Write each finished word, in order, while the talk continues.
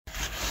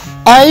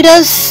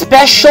Ida's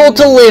special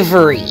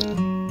delivery.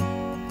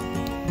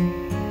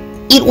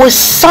 It was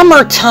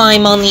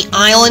summertime on the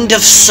island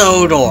of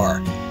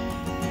Sodor,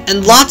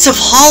 and lots of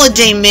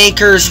holiday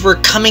makers were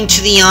coming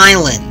to the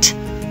island.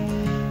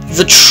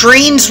 The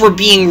trains were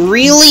being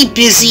really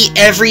busy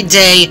every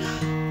day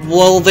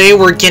while they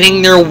were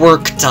getting their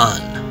work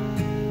done.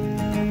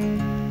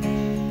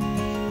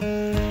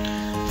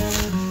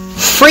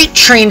 Freight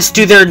trains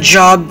do their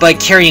job by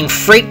carrying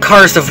freight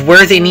cars of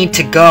where they need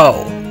to go.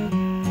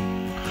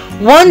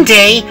 One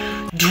day,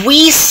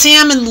 Dwee,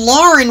 Sam, and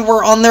Lauren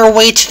were on their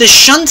way to the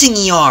shunting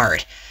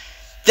yard.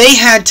 They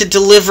had to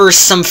deliver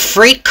some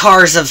freight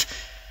cars of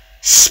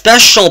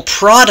special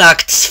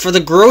products for the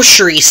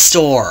grocery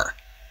store.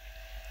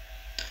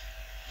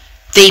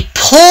 They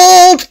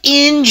pulled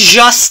in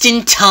just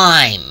in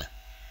time.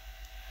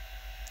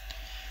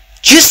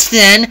 Just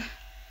then,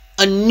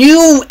 a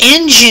new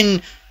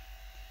engine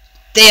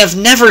they have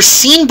never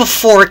seen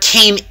before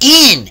came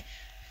in.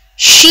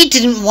 She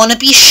didn't want to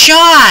be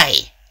shy.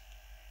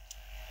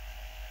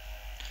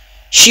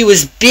 She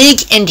was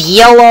big and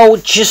yellow,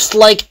 just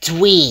like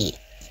Dwee.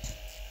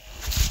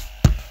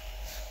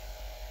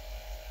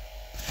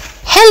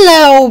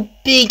 "Hello,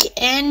 big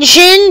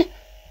engine.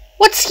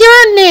 What's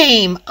your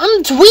name?"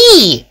 "I'm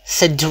Dwee,"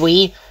 said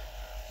Dwee.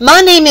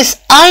 "My name is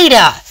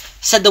Ida,"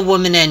 said the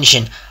woman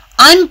engine.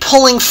 "I'm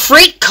pulling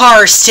freight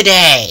cars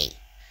today."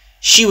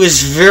 She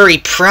was very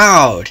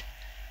proud.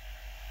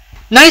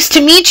 "Nice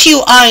to meet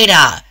you,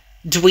 Ida,"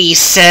 Dwee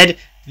said.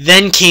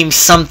 Then came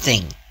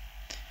something.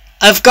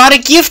 "I've got a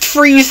gift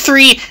for you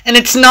three, and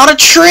it's not a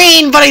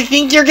train, but I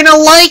think you're gonna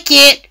like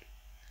it."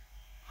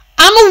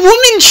 "I'm a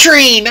woman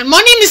train, and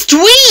my name is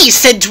Dwee,"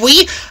 said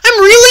Dwee.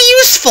 "I'm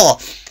really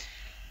useful."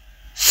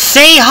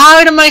 "Say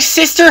hi to my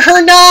sister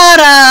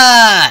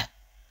Hernada,"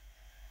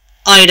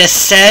 Ida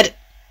said.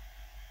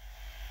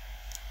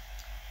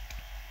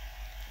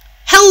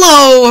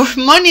 "Hello,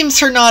 my name's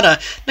Hernada.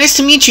 Nice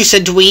to meet you,"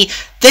 said Dwee.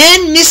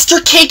 Then Mr.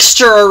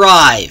 Cakester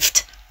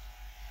arrived.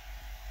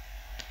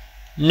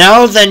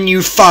 "Now then,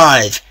 you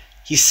five,"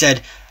 he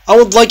said, "I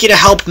would like you to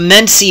help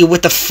Mency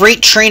with the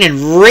freight train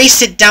and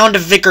race it down to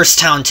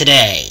Vickerstown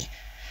today."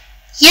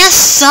 "Yes,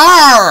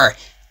 sir.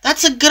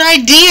 That's a good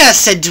idea,"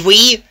 said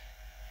Dwee.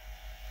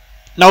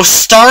 "Now,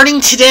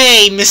 starting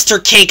today," Mr.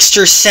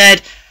 Cakester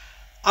said,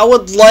 "I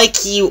would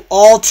like you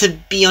all to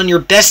be on your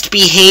best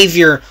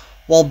behavior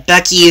while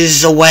Becky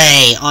is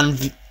away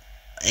on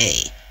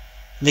a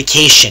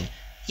vacation."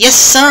 "Yes,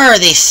 sir,"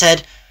 they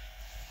said.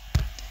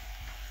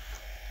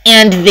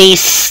 And they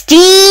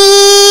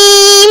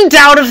steamed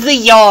out of the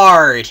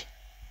yard.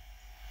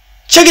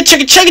 "Chugga,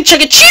 chugga, chugga,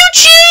 chugga,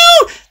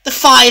 choo-choo!" the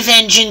five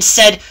engines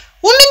said.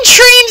 "Woman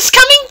train's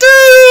coming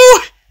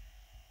through!"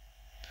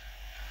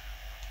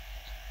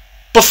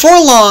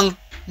 Before long,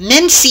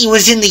 Mency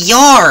was in the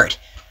yard.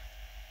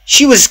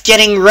 She was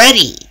getting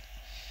ready.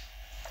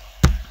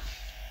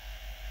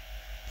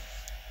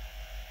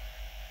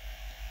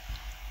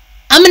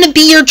 "I'm gonna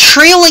be your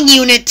trailing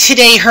unit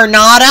today,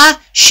 Hernada,"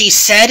 she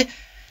said.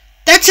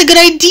 "That's a good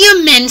idea,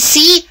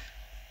 Mency,"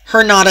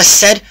 Hernada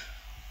said.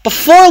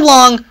 Before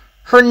long,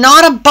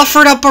 Hernada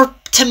buffered up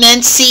to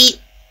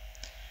Mency,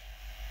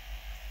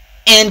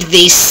 and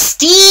they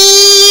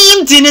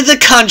steamed into the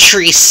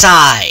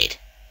countryside.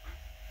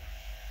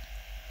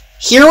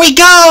 "Here we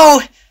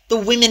go," the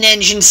women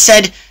engine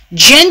said.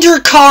 "Gender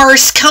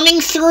cars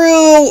coming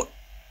through."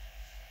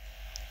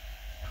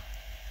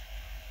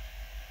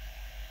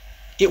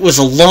 It was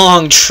a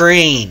long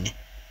train.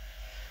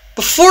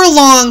 Before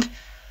long,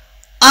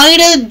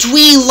 Ida,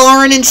 Dwee,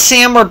 Lauren, and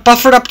Sam were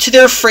buffered up to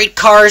their freight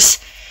cars,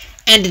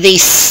 and they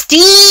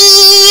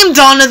steamed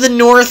onto the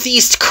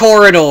Northeast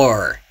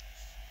Corridor.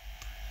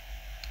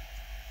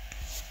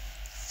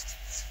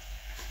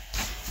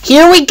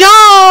 "Here we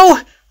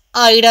go,"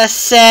 Ida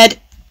said.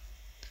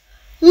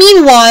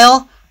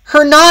 Meanwhile,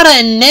 Hernada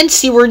and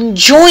Mency were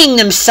enjoying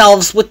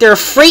themselves with their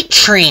freight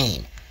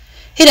train.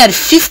 It had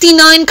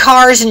 59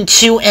 cars and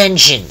 2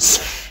 engines,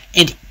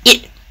 and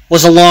it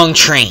was a long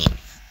train.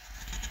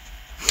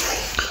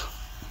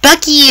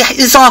 "Becky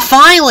is off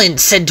island,"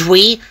 said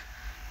Dwee.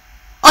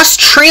 "Us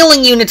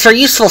trailing units are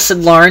useful," said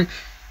Lauren.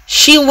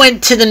 "She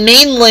went to the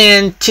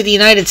mainland to the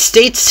United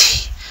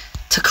States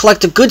to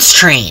collect a goods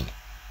train."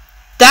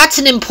 "That's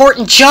an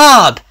important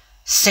job,"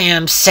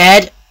 Sam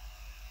said.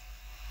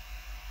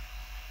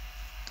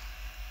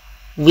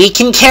 "We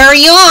can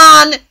carry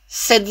on,"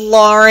 said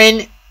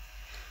Lauren.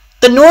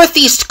 "The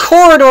Northeast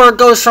Corridor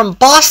goes from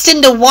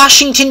Boston to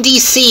Washington,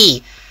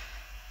 D.C.,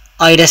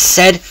 Ida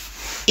said.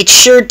 "It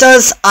sure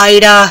does,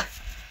 Ida,"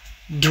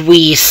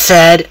 Dwee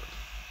said.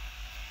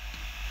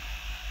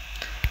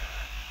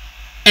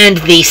 And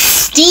they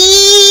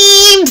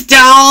steamed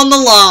down the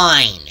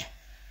line.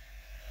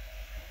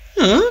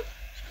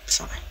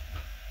 Sorry.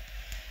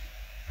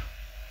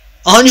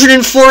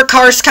 104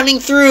 cars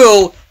coming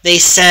through, they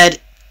said.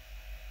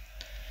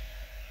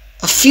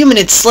 A few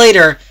minutes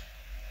later,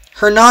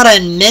 Hernada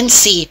and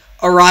Mency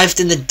arrived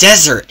in the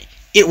desert.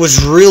 It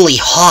was really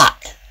hot.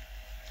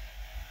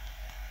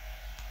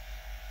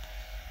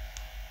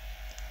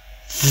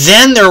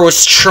 Then there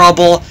was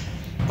trouble.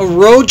 A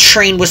road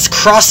train was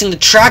crossing the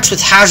tracks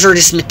with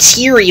hazardous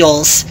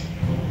materials,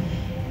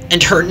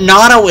 and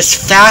Hernata was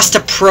fast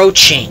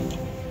approaching.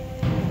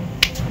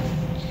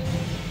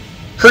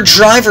 Her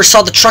driver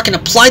saw the truck and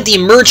applied the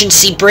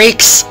emergency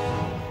brakes.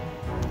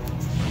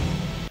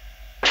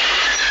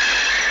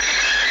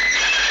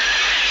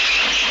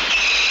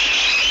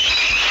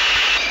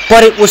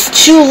 But it was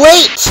too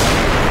late!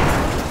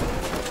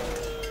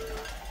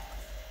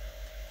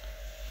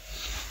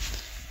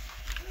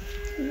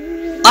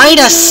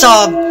 Ida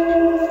saw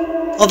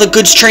all the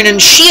goods train and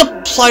she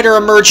applied her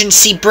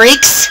emergency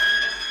brakes.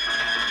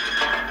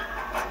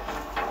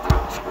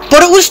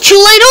 But it was too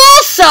late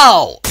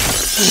also!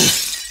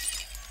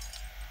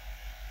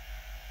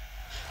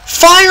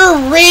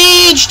 Fire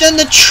raged and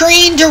the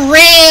train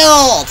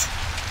derailed!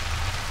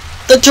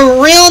 The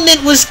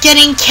derailment was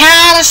getting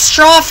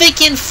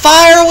catastrophic and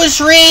fire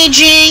was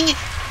raging,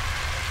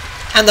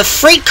 and the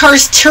freight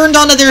cars turned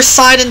onto their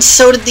side and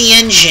so did the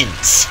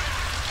engines.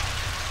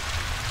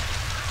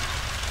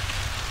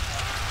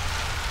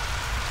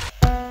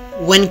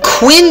 When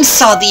Quinn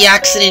saw the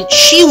accident,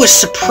 she was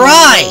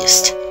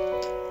surprised.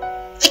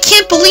 "I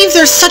can't believe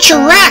there's such a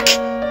wreck,"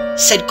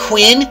 said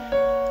Quinn.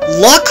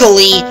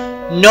 Luckily,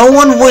 no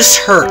one was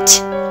hurt.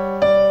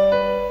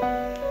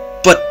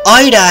 But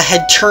Ida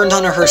had turned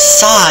onto her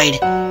side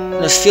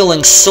and was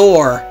feeling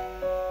sore.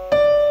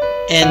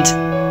 And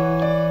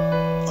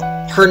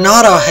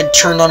Hernata had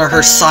turned onto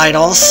her side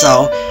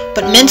also,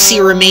 but Mency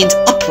remained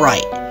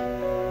upright.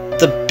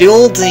 The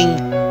building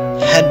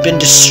had been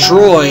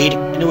destroyed,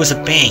 and it was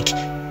a bank.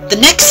 The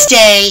next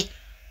day,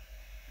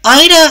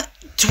 Ida,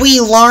 Dwee,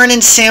 Lauren,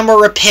 and Sam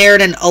were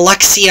repaired, and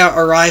Alexia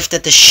arrived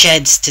at the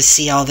sheds to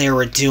see how they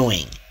were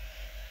doing.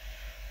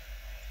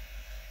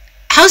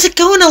 "How's it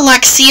going,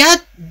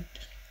 Alexia?"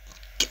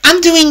 "I'm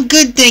doing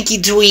good, thank you,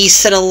 Dwee,"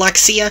 said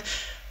Alexia.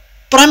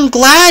 "But I'm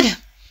glad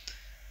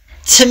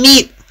to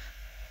meet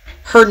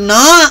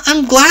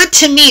I'm glad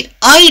to meet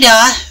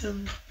Ida."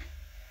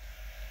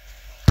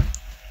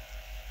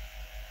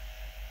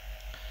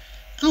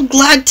 "I'm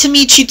glad to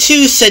meet you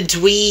too," said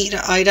Dwee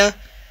to Ida.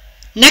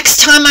 "Next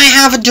time I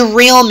have a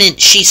derailment,"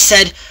 she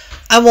said,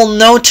 "I will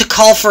know to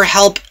call for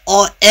help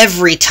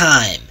every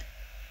time."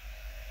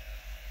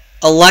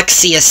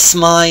 Alexia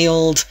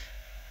smiled,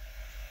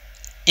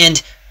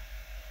 and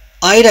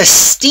Ida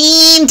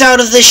steamed out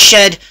of the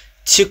shed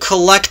to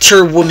collect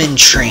her woman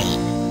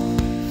train.